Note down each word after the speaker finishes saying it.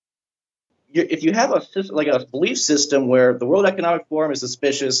if you have a system, like a belief system where the World Economic Forum is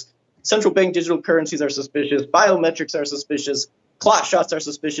suspicious, central bank digital currencies are suspicious, biometrics are suspicious, clot shots are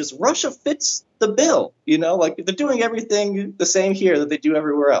suspicious, Russia fits the bill. Like they're doing everything the same here that they do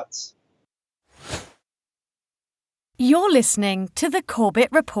everywhere else. You're listening to the Corbett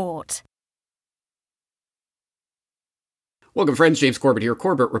Report. Welcome, friends. James Corbett here,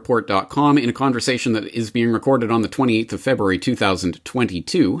 CorbettReport.com, in a conversation that is being recorded on the 28th of February,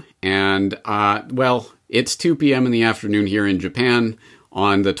 2022. And, it's 2 p.m. in the afternoon here in Japan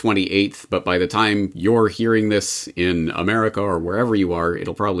on the 28th, but by the time you're hearing this in America or wherever you are,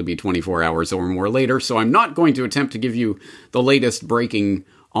 it'll probably be 24 hours or more later. So I'm not going to attempt to give you the latest breaking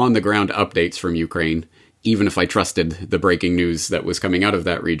on-the-ground updates from Ukraine, even if I trusted the breaking news that was coming out of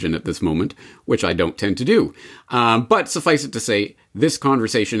that region at this moment, which I don't tend to do. But suffice it to say, this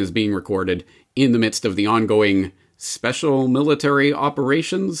conversation is being recorded in the midst of the ongoing special military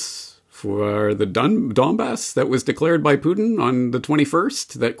operations for the Donbass that was declared by Putin on the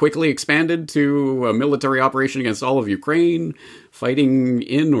 21st, that quickly expanded to a military operation against all of Ukraine, fighting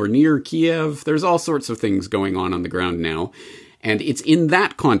in or near Kiev. There's all sorts of things going on the ground now. And it's in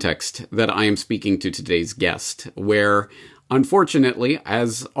that context that I am speaking to today's guest, where, unfortunately,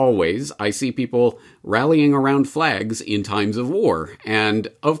 as always, I see people rallying around flags in times of war. And,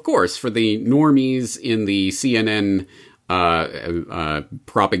 of course, for the normies in the CNN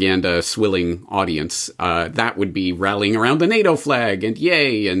propaganda swilling audience, that would be rallying around the NATO flag, and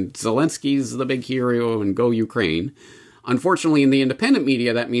yay, and Zelensky's the big hero, and go Ukraine. Unfortunately, in the independent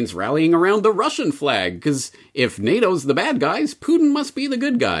media, that means rallying around the Russian flag, because if NATO's the bad guys, Putin must be the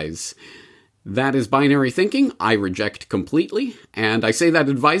good guys. That is binary thinking I reject completely, and I say that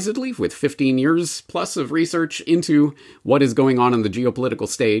advisedly with 15 years plus of research into what is going on the geopolitical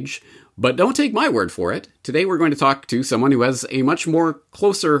stage. But don't take my word for it. Today we're going to talk to someone who has a much more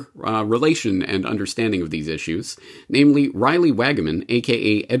closer relation and understanding of these issues, namely Riley Waggaman,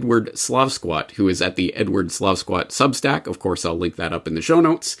 aka Edward Slavsquat, who is at the Edward Slavsquat Substack. Of course, I'll link that up in the show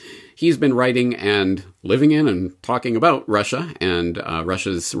notes. He's been writing and living in and talking about Russia and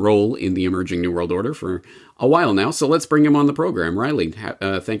Russia's role in the emerging New World Order for a while now. So let's bring him on the program. Riley,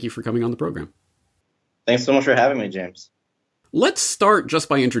 thank you for coming on the program. Thanks so much for having me, James. Let's start just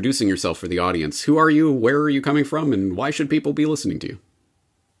by introducing yourself for the audience. Who are you, where are you coming from, and why should people be listening to you?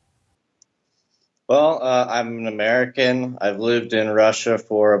 Well, I'm an American. I've lived in Russia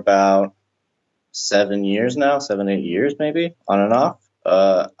for about 7 years now, 8 years maybe, on and off.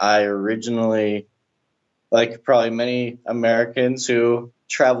 I originally, like probably many Americans who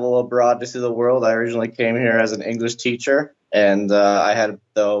travel abroad to see the world, I originally came here as an English teacher, and I had,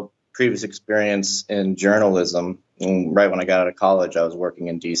 though, previous experience in journalism. And right when I got out of college, I was working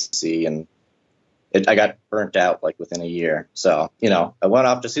in D.C., and I got burnt out like within a year. So, I went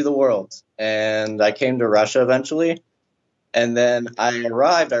off to see the world, and I came to Russia eventually. And then I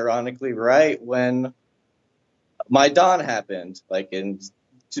arrived, ironically, right when Maidan happened,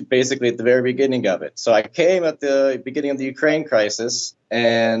 basically at the very beginning of it. So I came at the beginning of the Ukraine crisis,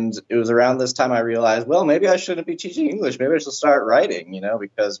 and it was around this time I realized, well, maybe I shouldn't be teaching English. Maybe I should start writing,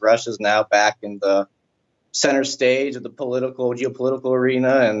 because Russia's now back in the center stage of the geopolitical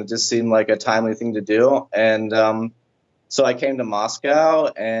arena, and it just seemed like a timely thing to do. And so I came to Moscow,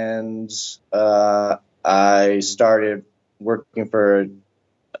 and I started working for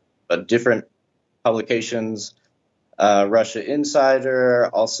different publications, Russia Insider,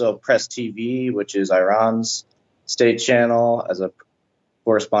 also Press TV, which is Iran's state channel, as a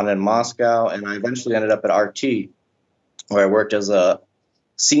correspondent in Moscow. And I eventually ended up at RT, where I worked as a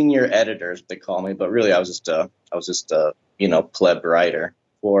senior editor, as they call me, but really I was just a pleb writer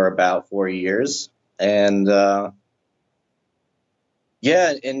for about 4 years. And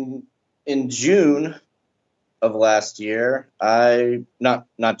in June of last year,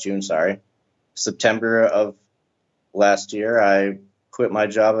 September of last year, I quit my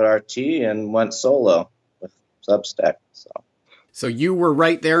job at RT and went solo with Substack. So you were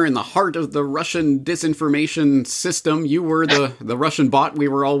right there in the heart of the Russian disinformation system. You were the Russian bot we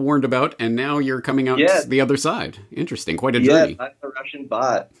were all warned about, and now you're coming out the other side. Interesting. Quite a journey. Yeah, I'm the Russian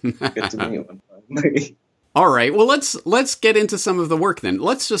bot. Good to meet you. All right. Well, let's get into some of the work then.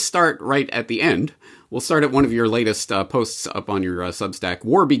 Let's just start right at the end. We'll start at one of your latest posts up on your Substack.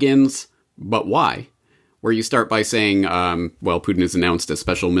 War begins, but why? where you start by saying, Putin has announced a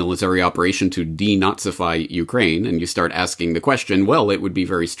special military operation to denazify Ukraine, and you start asking the question, well, it would be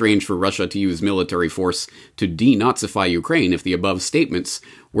very strange for Russia to use military force to denazify Ukraine if the above statements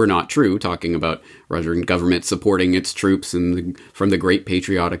were not true, talking about Russian government supporting its troops from the Great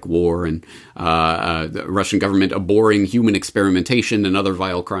Patriotic War, and the Russian government abhorring human experimentation and other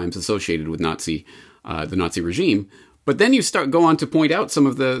vile crimes associated with the Nazi regime. But then you go on to point out some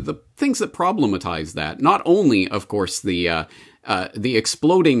of the things that problematize that. Not only, of course, the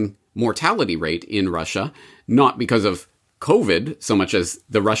exploding mortality rate in Russia, not because of COVID so much as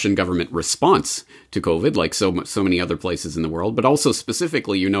the Russian government response to COVID, like so many other places in the world, but also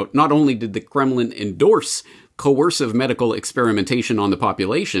specifically, you note, not only did the Kremlin endorse coercive medical experimentation on the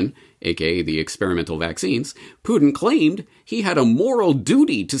population, aka the experimental vaccines, Putin claimed he had a moral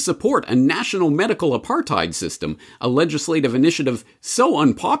duty to support a national medical apartheid system, a legislative initiative so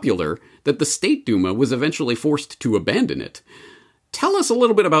unpopular that the State Duma was eventually forced to abandon it. Tell us a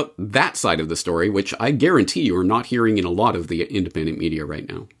little bit about that side of the story, which I guarantee you are not hearing in a lot of the independent media right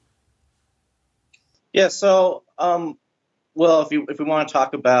now. Yeah, so, if we want to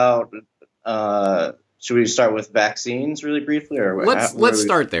talk about, should we start with vaccines really briefly? Or let's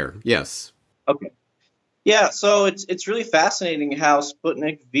start there, yes. Okay. Yeah, so it's really fascinating how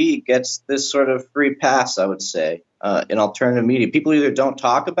Sputnik V gets this sort of free pass, I would say, in alternative media. People either don't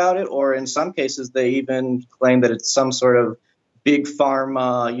talk about it, or in some cases they even claim that it's some sort of big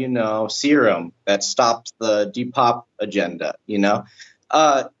pharma, serum that stops the depop agenda,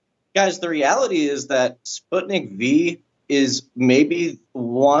 Guys, the reality is that Sputnik V is maybe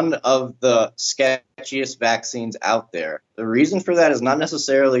one of the sketchiest vaccines out there. The reason for that is not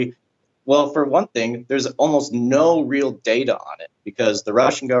necessarily, for one thing, there's almost no real data on it because the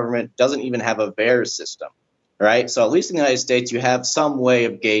Russian government doesn't even have a VAERS system, right? So at least in the United States, you have some way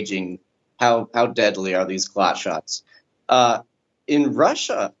of gauging how deadly are these clot shots. In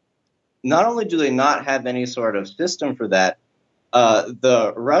Russia, not only do they not have any sort of system for that,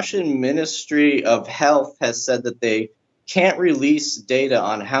 the Russian Ministry of Health has said that they can't release data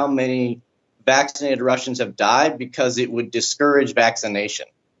on how many vaccinated Russians have died because it would discourage vaccination.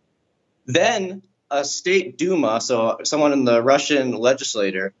 Then a State Duma, so someone in the Russian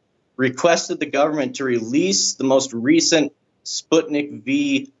legislature, requested the government to release the most recent Sputnik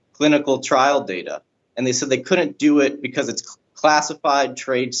V clinical trial data. And they said they couldn't do it because it's classified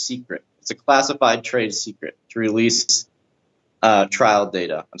trade secret. It's a classified trade secret to release trial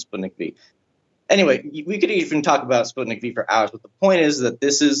data on Sputnik V. Anyway, we could even talk about Sputnik V for hours, but the point is that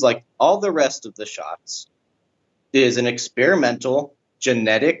this is like all the rest of the shots is an experimental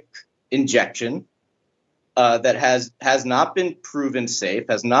genetic injection that has not been proven safe,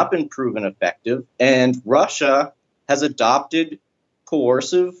 has not been proven effective, and Russia has adopted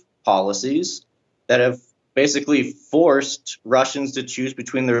coercive policies that have basically forced Russians to choose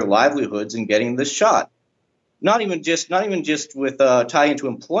between their livelihoods and getting this shot. Not even just with tie into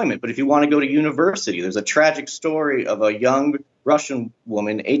employment, but if you want to go to university, there's a tragic story of a young Russian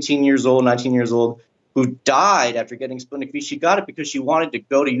woman, 18 years old, 19 years old, who died after getting Sputnik V. She got it because she wanted to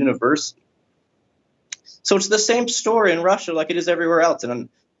go to university. So it's the same story in Russia like it is everywhere else. And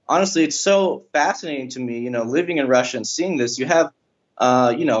honestly, it's so fascinating to me, living in Russia and seeing this. You have,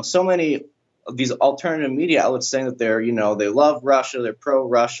 so many of these alternative media outlets saying that they're, they love Russia, they're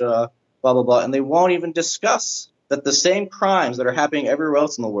pro-Russia, blah, blah, blah. And they won't even discuss that the same crimes that are happening everywhere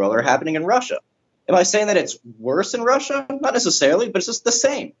else in the world are happening in Russia. Am I saying that it's worse in Russia? Not necessarily, but it's just the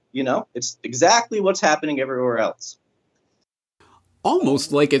same. It's exactly what's happening everywhere else.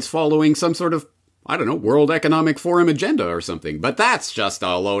 Almost like it's following some sort of, World Economic Forum agenda or something. But that's just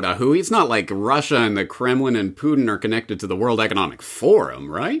a load of hooey. It's not like Russia and the Kremlin and Putin are connected to the World Economic Forum,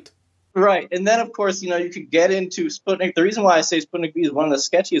 right? Right. And then, of course, you could get into Sputnik. The reason why I say Sputnik V is one of the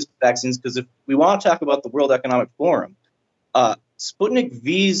sketchiest vaccines, because if we want to talk about the World Economic Forum, Sputnik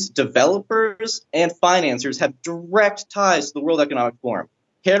V's developers and financiers have direct ties to the World Economic Forum.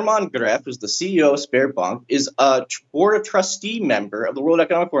 Hermann Gref, who's the CEO of Sberbank, is a board of trustee member of the World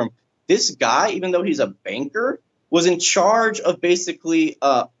Economic Forum. This guy, even though he's a banker, was in charge of basically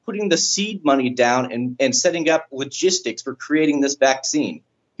putting the seed money down and setting up logistics for creating this vaccine.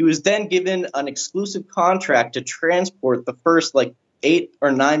 He was then given an exclusive contract to transport the first 8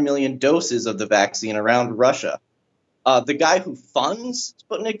 or 9 million doses of the vaccine around Russia. The guy who funds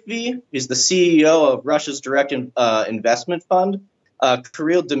Sputnik V is the CEO of Russia's direct investment fund.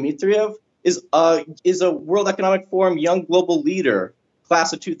 Kirill Dmitriev is a World Economic Forum young global leader,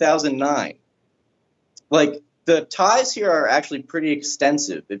 class of 2009. The ties here are actually pretty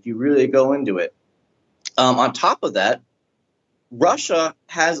extensive if you really go into it. On top of that, Russia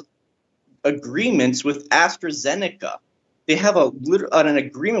has agreements with AstraZeneca. They have an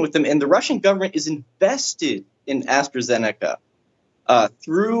agreement with them, and the Russian government is invested in AstraZeneca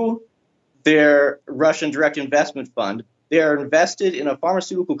through their Russian Direct Investment Fund. They are invested in a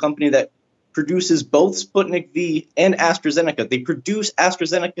pharmaceutical company that produces both Sputnik V and AstraZeneca. They produce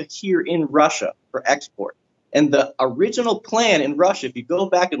AstraZeneca here in Russia for export. And the original plan in Russia, if you go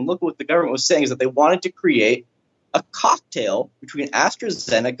back and look at what the government was saying, is that they wanted to create a cocktail between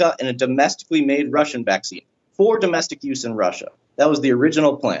AstraZeneca and a domestically made Russian vaccine for domestic use in Russia. That was the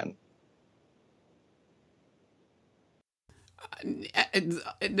original plan.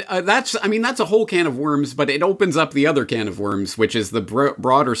 That's a whole can of worms, but it opens up the other can of worms, which is the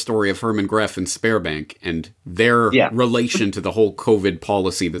broader story of Herman Gref and Sberbank and their relation to the whole COVID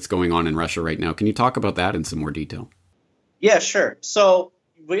policy that's going on in Russia right now. Can you talk about that in some more detail? Yeah, sure. So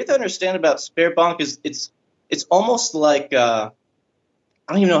what you have to understand about Sberbank is it's almost like I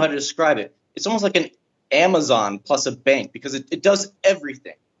don't even know how to describe it. It's almost like an Amazon plus a bank because it does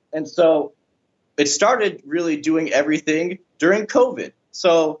everything. And so it started really doing everything during COVID.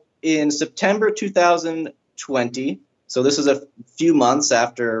 So in September 2020, so this is a few months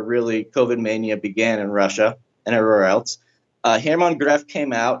after really COVID mania began in Russia and everywhere else, Herman Gref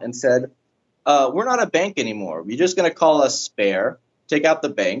came out and said, we're not a bank anymore. We're just going to call us Sber, take out the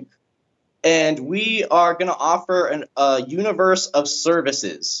bank, and we are going to offer a universe of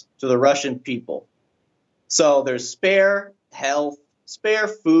services to the Russian people. So there's Sber Health, Sber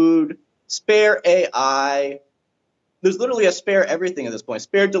Food, Sber AI. There's literally a Sber everything at this point,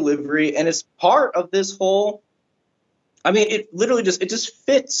 Sber Delivery, and it's part of this whole. I mean, it literally just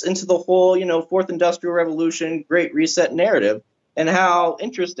fits into the whole, Fourth Industrial Revolution, Great Reset narrative, and how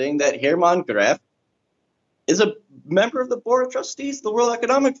interesting that Herman Gref is a member of the Board of Trustees of the World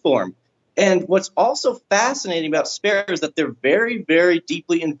Economic Forum. And what's also fascinating about Sber is that they're very, very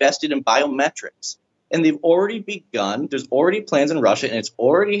deeply invested in biometrics. And they've already begun, there's already plans in Russia, and it's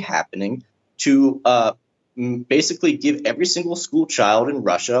already happening to basically give every single school child in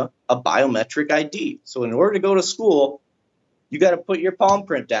Russia a biometric ID. So in order to go to school, you got to put your palm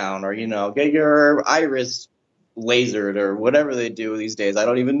print down or, get your iris lasered or whatever they do these days. I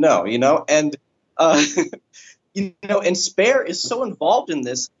don't even know, And, and Sber is so involved in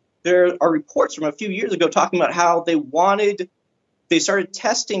this. There are reports from a few years ago talking about how they started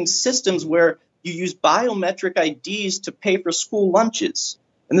testing systems where you use biometric IDs to pay for school lunches.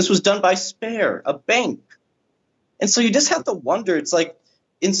 And this was done by Sber, a bank. And so you just have to wonder, it's like,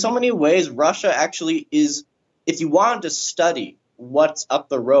 in so many ways, Russia actually is, if you wanted to study what's up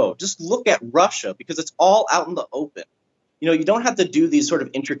the road, just look at Russia because it's all out in the open. You don't have to do these sort of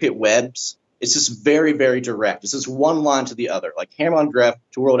intricate webs. It's just very, very direct. It's just one line to the other, like Herman Gref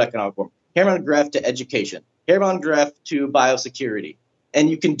to World Economic Forum, Herman Gref to education, Herman Gref to biosecurity. And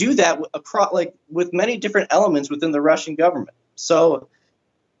you can do that across, with many different elements within the Russian government. So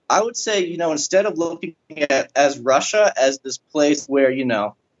I would say, instead of looking at as Russia as this place where,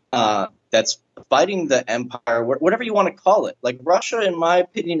 that's fighting the empire, whatever you want to call it, like Russia, in my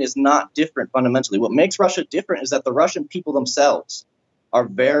opinion, is not different fundamentally. What makes Russia different is that the Russian people themselves are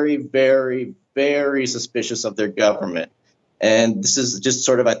very, very, very suspicious of their government. And this is just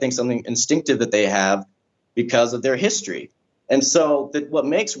sort of, I think, something instinctive that they have because of their history. And so what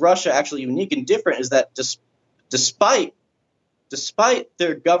makes Russia actually unique and different is that despite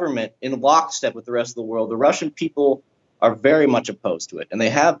their government in lockstep with the rest of the world, the Russian people are very much opposed to it. And they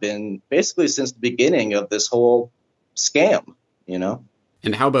have been basically since the beginning of this whole scam,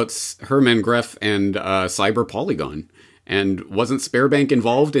 And how about Herman Gref and Cyber Polygon? And wasn't Sberbank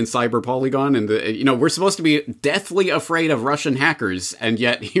involved in Cyber Polygon? And we're supposed to be deathly afraid of Russian hackers, and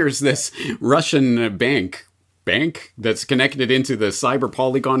yet here's this Russian bank that's connected into the Cyber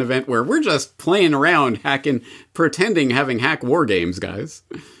Polygon event where we're just playing around hacking, pretending having hack war games, guys.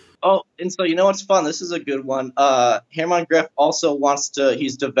 Oh, and so what's fun? This is a good one. Herman Gref also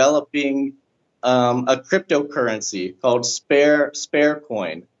he's developing a cryptocurrency called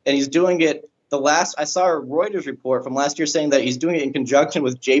Sbercoin, and he's doing it. I saw a Reuters report from last year saying that he's doing it in conjunction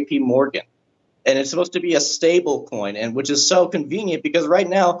with JP Morgan. And it's supposed to be a stable coin, and which is so convenient because right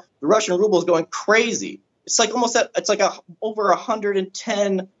now the Russian ruble is going crazy. It's like over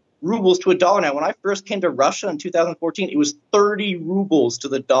 110 rubles to a dollar now. When I first came to Russia in 2014, it was 30 rubles to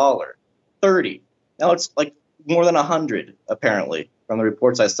the dollar. 30. Now it's like more than 100, apparently, from the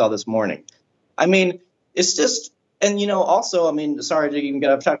reports I saw this morning. I mean, it's just, and also, sorry to even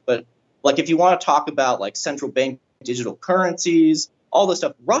get off track, but if you want to talk about central bank digital currencies, all this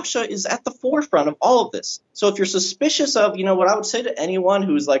stuff, Russia is at the forefront of all of this. So if you're suspicious of, what I would say to anyone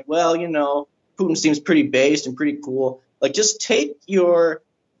who's like, well, Putin seems pretty based and pretty cool, just take your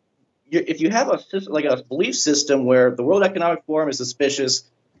if you have a system, like a belief system where the World Economic Forum is suspicious,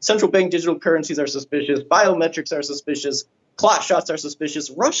 central bank digital currencies are suspicious, biometrics are suspicious, clot shots are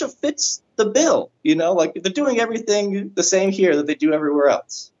suspicious, Russia fits the bill. Like they're doing everything the same here that they do everywhere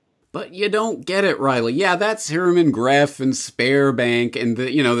else. But you don't get it, Riley. Yeah, that's Hermann Greff and Sberbank and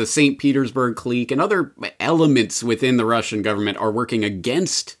the St. Petersburg clique and other elements within the Russian government are working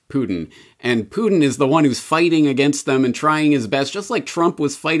against Putin. And Putin is the one who's fighting against them and trying his best, just like Trump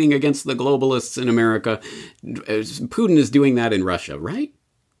was fighting against the globalists in America. Putin is doing that in Russia, right?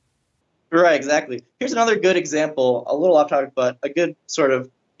 Right, exactly. Here's another good example, a little off topic, but a good sort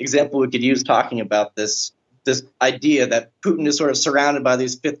of example we could use talking about this idea that Putin is sort of surrounded by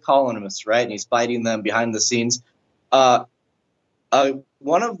these fifth columnists, right? And he's fighting them behind the scenes. One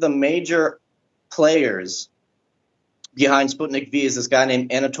of the major players behind Sputnik V is this guy named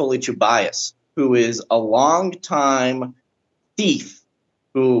Anatoly Chubais, who is a longtime thief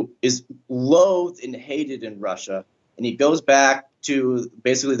who is loathed and hated in Russia. And he goes back to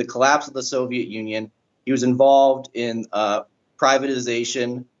basically the collapse of the Soviet Union. He was involved in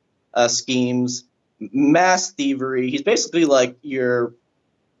privatization schemes, mass thievery. He's basically like your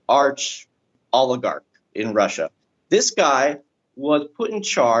arch oligarch in Russia. This guy was put in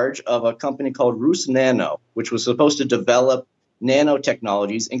charge of a company called Rusnano, which was supposed to develop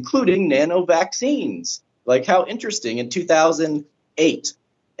nanotechnologies, including nano vaccines. Like, how interesting, in 2008.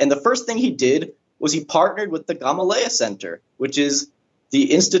 And the first thing he did was he partnered with the Gamaleya Center, which is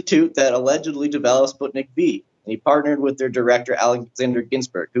the institute that allegedly developed Sputnik V. And he partnered with their director, Alexander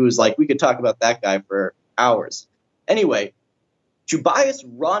Ginsburg, who was like, we could talk about that guy for hours. Anyway, Chubais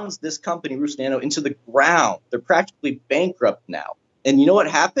runs this company, Rusnano, into the ground. They're practically bankrupt now. And you know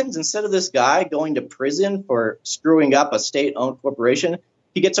what happens? Instead of this guy going to prison for screwing up a state-owned corporation,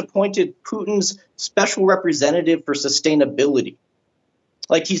 he gets appointed Putin's special representative for sustainability.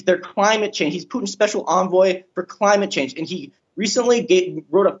 Like, he's their climate change. He's Putin's special envoy for climate change. And he recently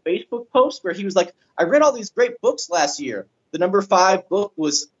wrote a Facebook post where he was like, I read all these great books last year. The number 5 book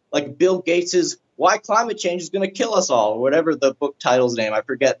was like Bill Gates's Why Climate Change is Going to Kill Us All, or whatever the book title's name. I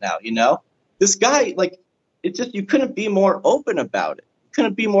forget now, This guy, like, it's just, you couldn't be more open about it.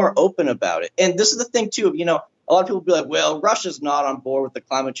 And this is the thing, too, a lot of people be like, well, Russia's not on board with the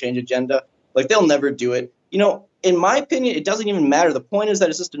climate change agenda. Like, they'll never do it. In my opinion, it doesn't even matter. The point is that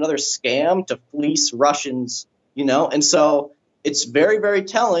it's just another scam to fleece Russians, And so it's very, very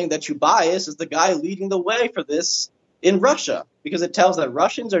telling that Chubais is the guy leading the way for this in Russia, because it tells that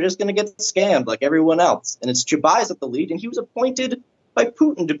Russians are just going to get scammed like everyone else. And it's Chubais at the lead, and he was appointed by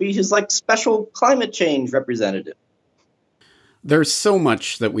Putin to be his special climate change representative. There's so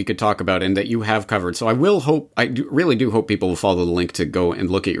much that we could talk about and that you have covered. So I really do hope people will follow the link to go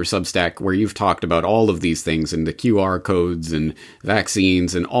and look at your Substack, where you've talked about all of these things and the QR codes and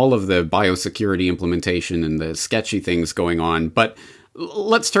vaccines and all of the biosecurity implementation and the sketchy things going on. But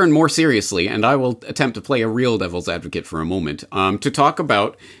let's turn more seriously, and I will attempt to play a real devil's advocate for a moment, to talk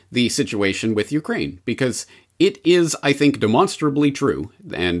about the situation with Ukraine, because it is, I think, demonstrably true,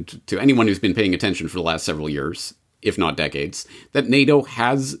 and to anyone who's been paying attention for the last several years, if not decades, that NATO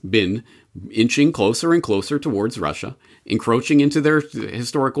has been inching closer and closer towards Russia, encroaching into their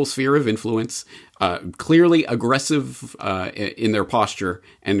historical sphere of influence, clearly aggressive in their posture,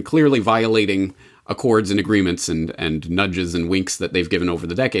 and clearly violating accords and agreements and nudges and winks that they've given over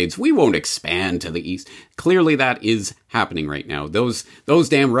the decades. We won't expand to the east. Clearly that is happening right now. Those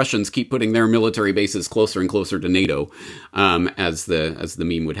damn Russians keep putting their military bases closer and closer to NATO, as the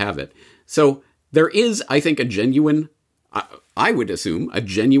meme would have it. So there is, I think, I would assume, a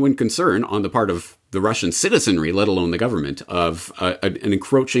genuine concern on the part of the Russian citizenry, let alone the government, of an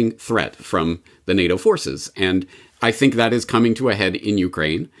encroaching threat from the NATO forces. And I think that is coming to a head in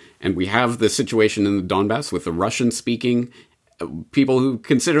Ukraine. And we have the situation in the Donbass with the Russian-speaking people who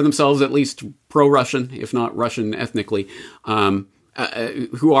consider themselves at least pro-Russian, if not Russian ethnically,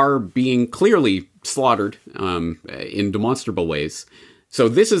 who are being clearly slaughtered in demonstrable ways. So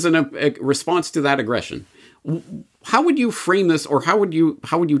this is a response to that aggression. How would you frame this, or how would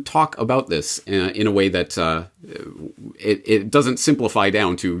you talk about this in a way that it doesn't simplify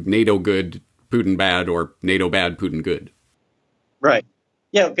down to NATO good, Putin bad, or NATO bad, Putin good? Right.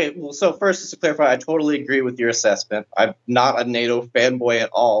 Yeah. Okay. Well, so first, just to clarify, I totally agree with your assessment. I'm not a NATO fanboy at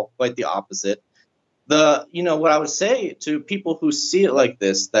all. Quite the opposite. What I would say to people who see it like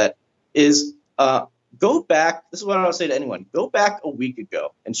this, that is, go back. This is what I would say to anyone. Go back a week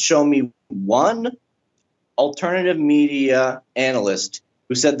ago and show me one alternative media analyst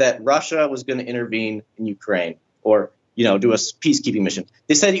who said that Russia was going to intervene in Ukraine or, do a peacekeeping mission.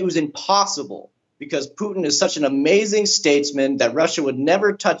 They said it was impossible because Putin is such an amazing statesman that Russia would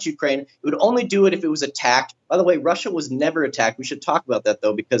never touch Ukraine. It would only do it if it was attacked. By the way, Russia was never attacked. We should talk about that,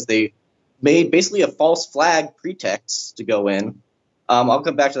 though, because they made basically a false flag pretext to go in. I'll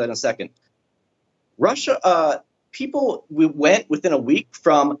come back to that in a second. Russia, we went within a week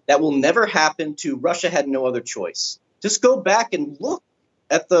from that will never happen to Russia had no other choice. Just go back and look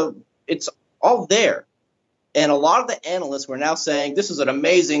at it's all there. And a lot of the analysts were now saying this is an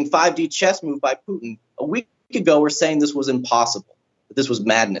amazing 5D chess move by Putin. A week ago, we're saying this was impossible, that this was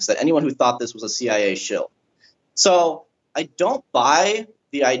madness, that anyone who thought this was a CIA shill. So I don't buy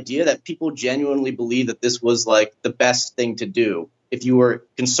the idea that people genuinely believe that this was like the best thing to do if you were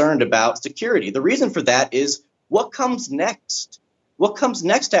concerned about security. The reason for that is what comes next? What comes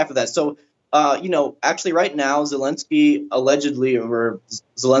next after that? So, actually right now, Zelensky allegedly, or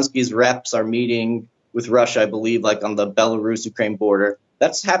Zelensky's reps are meeting with Russia, I believe, like on the Belarus-Ukraine border.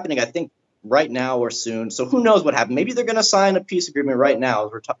 That's happening, I think, right now or soon. So who knows what happened? Maybe they're going to sign a peace agreement right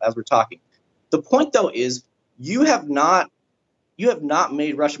now as we're talking. The point, though, is you have not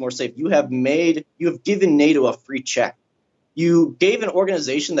made Russia more safe. You have given NATO a free check. You gave an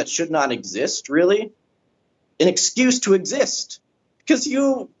organization that should not exist, really, an excuse to exist, because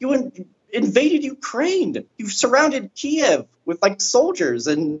you invaded Ukraine. You surrounded Kiev with like soldiers,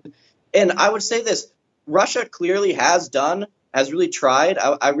 and I would say this: Russia clearly has really tried.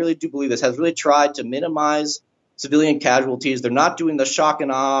 I really do believe this, has really tried to minimize civilian casualties. They're not doing the shock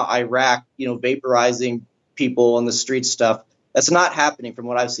and awe Iraq, vaporizing people on the street stuff. That's not happening from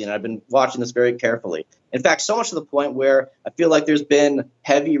what I've seen. I've been watching this very carefully. In fact, so much to the point where I feel like there's been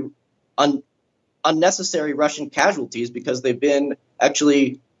heavy, unnecessary Russian casualties because they've been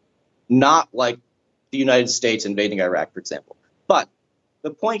actually not like the United States invading Iraq, for example. But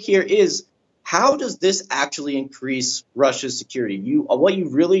the point here is, how does this actually increase Russia's security? What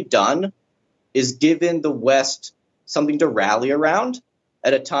you've really done is given the West something to rally around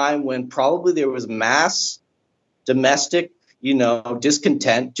at a time when probably there was mass domestic,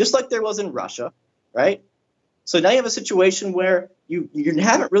 discontent, just like there was in Russia, right? So now you have a situation where you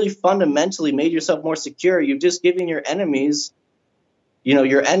haven't really fundamentally made yourself more secure. You've just given your enemies,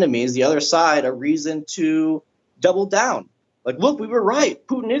 the other side, a reason to double down. Like, look, we were right.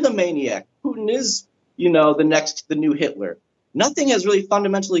 Putin is a maniac. Putin is, the new Hitler. Nothing has really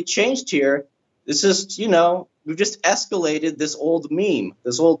fundamentally changed here. It's just, we've just escalated this old meme,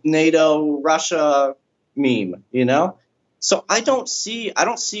 this old NATO-Russia meme, So I don't see,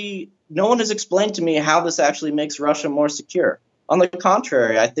 no one has explained to me how this actually makes Russia more secure. On the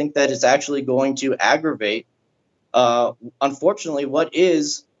contrary, I think that it's actually going to aggravate, unfortunately, what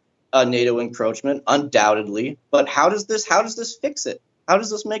is a NATO encroachment, undoubtedly. But how does this fix it? How does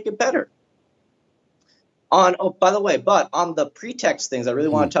this make it better? By the way, on the pretext things, I really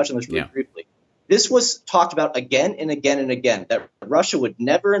want to touch on this really briefly. This was talked about again and again and again, that Russia would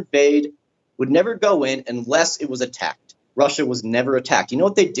never invade, would never go in unless it was attacked. Russia was never attacked. You know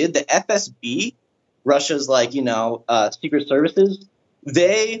what they did? The FSB, Russia's secret services,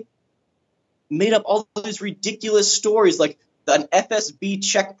 they made up all these ridiculous stories. Like an FSB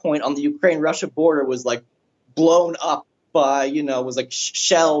checkpoint on the Ukraine-Russia border was like blown up by, was like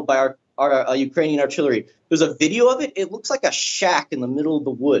shelled by our Ukrainian artillery. There's a video of it. It looks like a shack in the middle of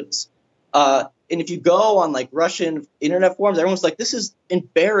the woods. And if you go on like Russian internet forums, everyone's like, this is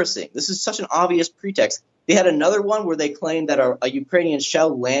embarrassing. This is such an obvious pretext. They had another one where they claimed that a Ukrainian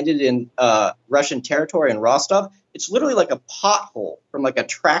shell landed in Russian territory in Rostov. It's literally like a pothole from like a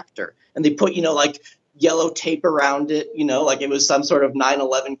tractor. And they put, yellow tape around it, like it was some sort of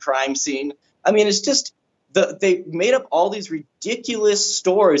 9/11 crime scene. I mean, it's just they made up all these ridiculous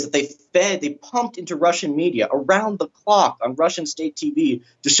stories that they pumped into Russian media around the clock on Russian state TV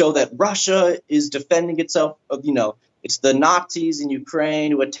to show that Russia is defending itself. It's the Nazis in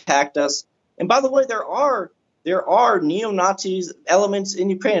Ukraine who attacked us. And by the way, there are neo-Nazis elements in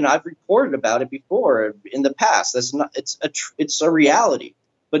Ukraine, and I've reported about it before in the past. It's a reality.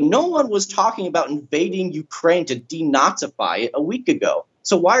 But no one was talking about invading Ukraine to denazify it a week ago.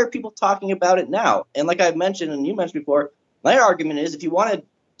 So why are people talking about it now? And like I mentioned, and you mentioned before, my argument is if you want to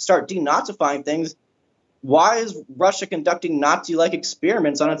start denazifying things, why is Russia conducting Nazi-like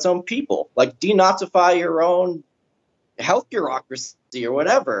experiments on its own people? Like denazify your own health bureaucracy or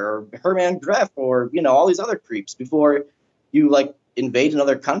whatever, or Herman Gref, or all these other creeps before you invade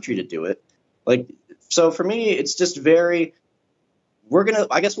another country to do it. So for me, it's just very.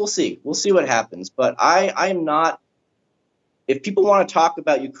 I guess we'll see. We'll see what happens. But I'm not. If people want to talk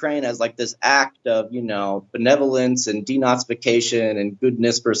about Ukraine as this act of benevolence and denazification and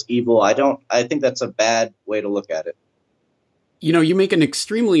goodness versus evil, I think that's a bad way to look at it. You know, you make an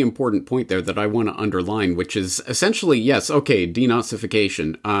extremely important point there that I want to underline, which is essentially, yes, okay,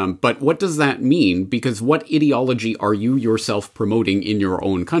 denazification. But what does that mean? Because what ideology are you yourself promoting in your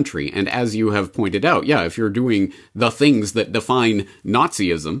own country? And as you have pointed out, yeah, if you're doing the things that define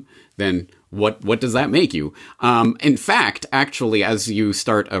Nazism, then what does that make you? In fact, actually, as you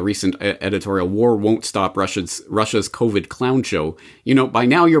start a recent editorial, War Won't Stop Russia's COVID Clown Show, you know, by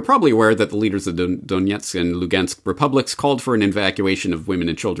now you're probably aware that the leaders of Donetsk and Lugansk republics called for an evacuation of women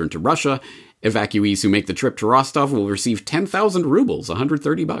and children to Russia. Evacuees who make the trip to Rostov will receive 10,000 rubles,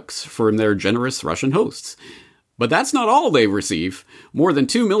 $130, from their generous Russian hosts. But that's not all they receive. More than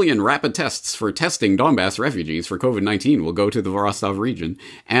 2 million rapid tests for testing Donbass refugees for COVID-19 will go to the Rostov region.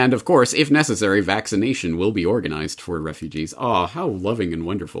 And of course, if necessary, vaccination will be organized for refugees. Oh, how loving and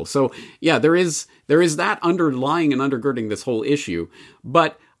wonderful. So yeah, there is that underlying and undergirding this whole issue.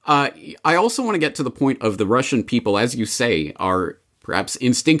 But I also want to get to the point of the Russian people, as you say, are perhaps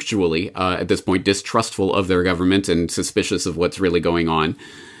instinctually, at this point, distrustful of their government and suspicious of what's really going on.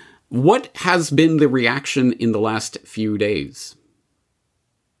 What has been the reaction in the last few days?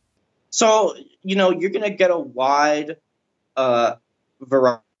 So, you know, you're going to get a wide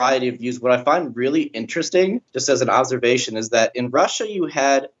variety of views. What I find really interesting, just as an observation, is that in Russia you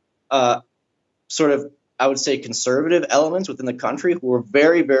had sort of, I would say, conservative elements within the country who were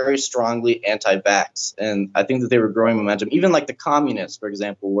very, very strongly anti-vax. And I think that they were growing momentum. Even like the communists, for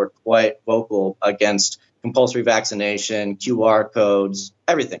example, were quite vocal against compulsory vaccination, QR codes,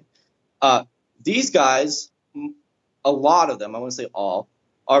 everything. These guys, a lot of them, I wouldn't say all,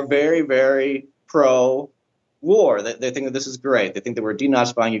 are very, very pro-war. They think that this is great. They think that we're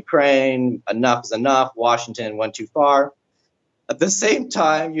denazifying Ukraine. Enough is enough. Washington went too far. At the same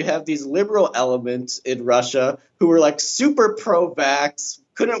time, you have these liberal elements in Russia who were like super pro-vax,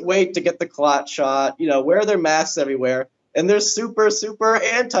 couldn't wait to get the clot shot, you know, wear their masks everywhere. And they're super, super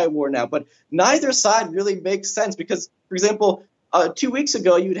anti-war now. But neither side really makes sense because, for example, 2 weeks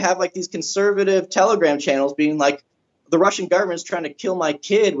ago, you'd have like these conservative Telegram channels being like, the Russian government's trying to kill my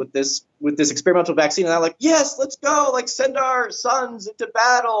kid with this experimental vaccine. And I'm like, yes, let's go, like send our sons into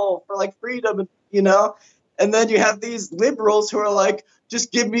battle for like freedom, you know? And then you have these liberals who are like,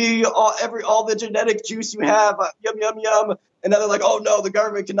 just give me all the genetic juice you have, yum, yum, yum. And then they're like, oh no, the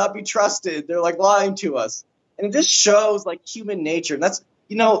government cannot be trusted. They're like lying to us. And it just shows like human nature. And that's,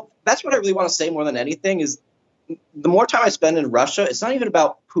 you know, that's what I really want to say more than anything is, the more time I spend in Russia, it's not even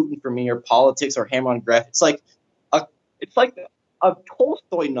about Putin for me or politics or Hermann Gref. It's like a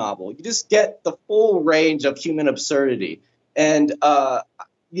Tolstoy novel. You just get the full range of human absurdity. And,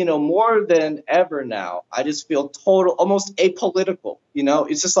 you know, more than ever now, I just feel almost apolitical. You know,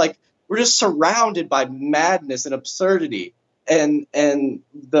 it's just like we're just surrounded by madness and absurdity. And the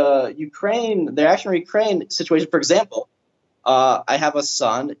actual Ukraine situation, for example, I have a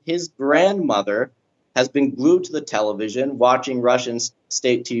son, his grandmother has been glued to the television watching Russian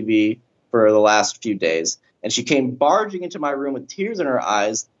state TV for the last few days. And she came barging into my room with tears in her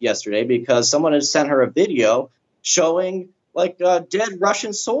eyes yesterday because someone had sent her a video showing like dead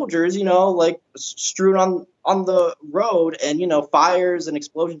Russian soldiers, you know, like strewn on the road and, you know, fires and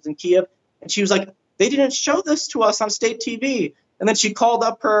explosions in Kiev. And she was like, they didn't show this to us on state TV. And then she called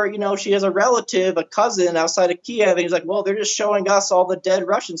up her, you know, she has a relative, a cousin outside of Kiev. And he's like, well, they're just showing us all the dead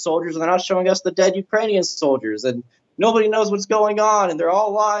Russian soldiers and they're not showing us the dead Ukrainian soldiers. And nobody knows what's going on. And they're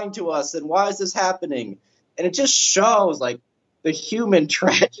all lying to us. And why is this happening? And it just shows like the human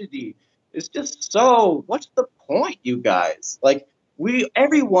tragedy. It's just so, what's the point, you guys? Like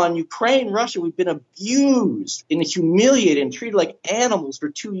everyone, Ukraine, Russia, we've been abused and humiliated and treated like animals for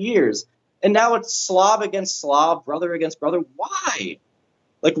 2 years. And now it's Slav against Slav, brother against brother. Why?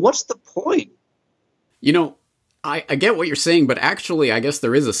 Like, what's the point? You know, I get what you're saying, but actually, I guess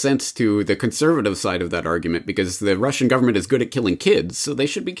there is a sense to the conservative side of that argument because the Russian government is good at killing kids, so they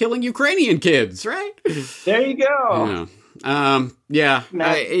should be killing Ukrainian kids, right? There you go. Yeah.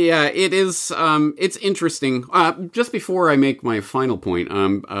 It is. It's interesting. Just before I make my final point,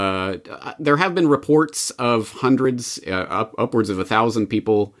 there have been reports of hundreds, upwards of 1,000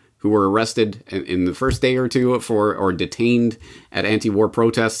 people who were arrested in the first day or two or detained at anti-war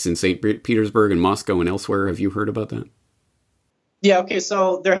protests in St. Petersburg and Moscow and elsewhere. Have you heard about that? Yeah, okay,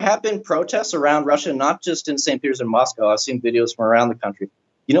 so there have been protests around Russia, not just in St. Petersburg and Moscow. I've seen videos from around the country.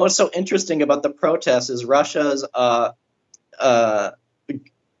 You know what's so interesting about the protests is Russia's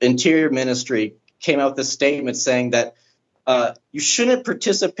Interior Ministry came out with a statement saying that you shouldn't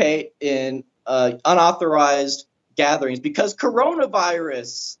participate in unauthorized gatherings because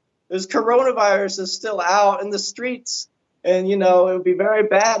coronavirus is still out in the streets. And, you know, it would be very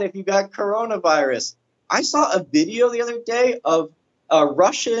bad if you got coronavirus. I saw a video the other day of a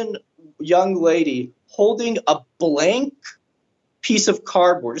Russian young lady holding a blank piece of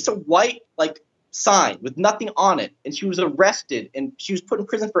cardboard, just a white sign with nothing on it, and she was arrested and she was put in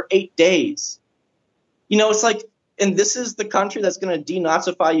prison for 8 days. It's like, and this is the country that's going to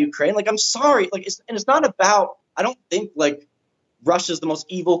denazify Ukraine. I'm sorry, it's not about. I don't think Russia's the most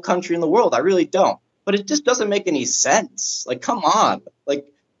evil country in the world. I really don't. But it just doesn't make any sense. Come on.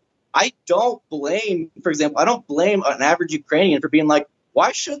 I don't blame, for example, I don't blame an average Ukrainian for being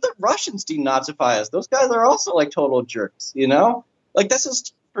why should the Russians denazify us? Those guys are also total jerks, That's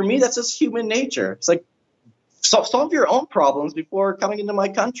just, for me, that's just human nature. It's solve your own problems before coming into my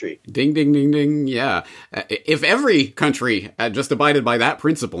country. Ding, ding, ding, ding. Yeah. If every country just abided by that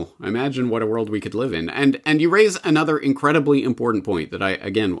principle, imagine what a world we could live in. And you raise another incredibly important point that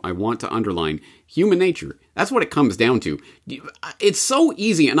I want to underline. Human nature. That's what it comes down to. It's so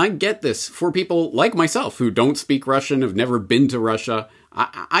easy, and I get this, for people like myself who don't speak Russian, have never been to Russia.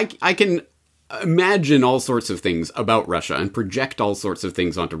 I can imagine all sorts of things about Russia and project all sorts of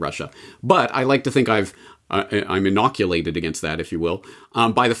things onto Russia. But I like to think I'm inoculated against that, if you will,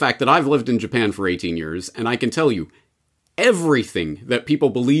 by the fact that I've lived in Japan for 18 years, and I can tell you, everything that people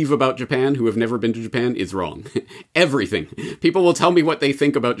believe about Japan who have never been to Japan is wrong. Everything. People will tell me what they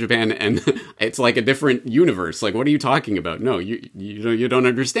think about Japan, and it's like a different universe. What are you talking about? No, you don't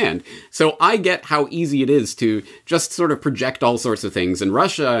understand. So I get how easy it is to just sort of project all sorts of things. And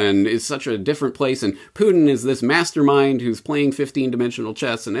Russia is such a different place, and Putin is this mastermind who's playing 15-dimensional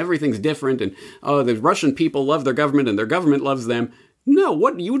chess, and everything's different, and the Russian people love their government, and their government loves them. No,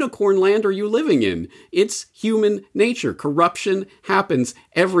 what unicorn land are you living in? It's human nature. Corruption happens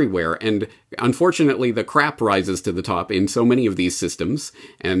everywhere. And unfortunately, the crap rises to the top in so many of these systems.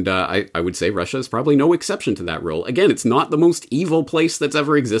 And I would say Russia is probably no exception to that rule. Again, it's not the most evil place that's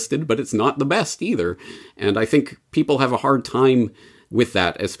ever existed, but it's not the best either. And I think people have a hard time with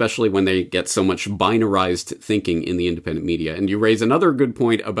that, especially when they get so much binarized thinking in the independent media. And you raise another good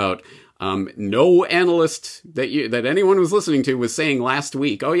point about no analyst that anyone was listening to was saying last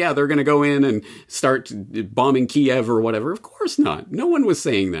week, oh yeah, they're going to go in and start bombing Kiev or whatever. Of course not. No one was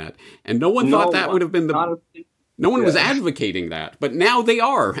saying that. And no one thought that would have been no one was advocating that. But now they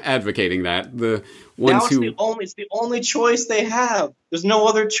are advocating that. The ones it's the only choice they have. There's no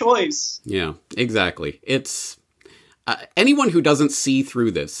other choice. Yeah, exactly. It's anyone who doesn't see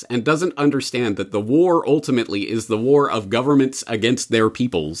through this and doesn't understand that the war ultimately is the war of governments against their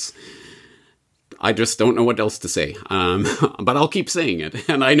peoples. I just don't know what else to say, but I'll keep saying it,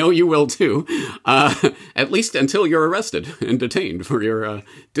 and I know you will too, at least until you're arrested and detained for your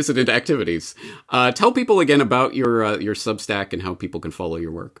dissident activities. Tell people again about your Substack and how people can follow your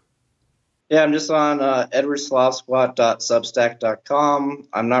work. Yeah, I'm just on edwardslavsquat.substack.com.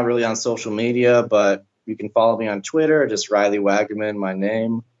 I'm not really on social media, but you can follow me on Twitter, just Riley Wagaman, my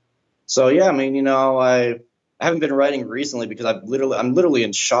name. So yeah, I haven't been writing recently because I'm literally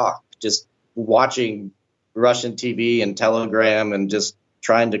in shock, just watching Russian TV and Telegram and just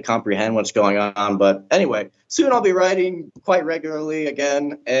trying to comprehend what's going on. But anyway, soon I'll be writing quite regularly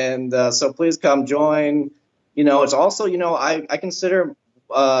again. And so please come join. It's also, I consider,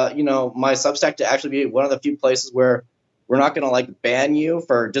 my Substack to actually be one of the few places where we're not going to ban you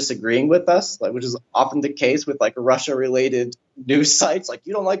for disagreeing with us, which is often the case with Russia related news sites.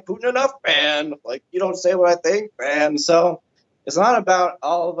 You don't like Putin enough, ban. You don't say what I think, ban. So it's not about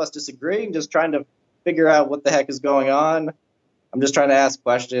all of us disagreeing, just trying to figure out what the heck is going on. I'm just trying to ask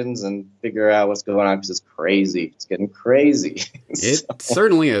questions and figure out what's going on because it's crazy. It's getting crazy. It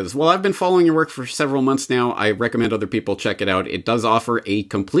certainly is. Well, I've been following your work for several months now. I recommend other people check it out. It does offer a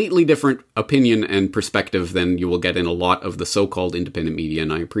completely different opinion and perspective than you will get in a lot of the so-called independent media,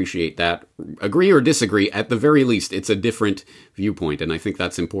 and I appreciate that. Agree or disagree, at the very least, it's a different viewpoint, and I think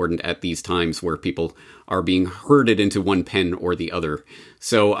that's important at these times where people are being herded into one pen or the other.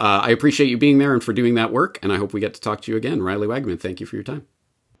 So I appreciate you being there and for doing that work, and I hope we get to talk to you again. Riley Wagaman, thank you for your time.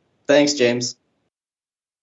 Thanks, James.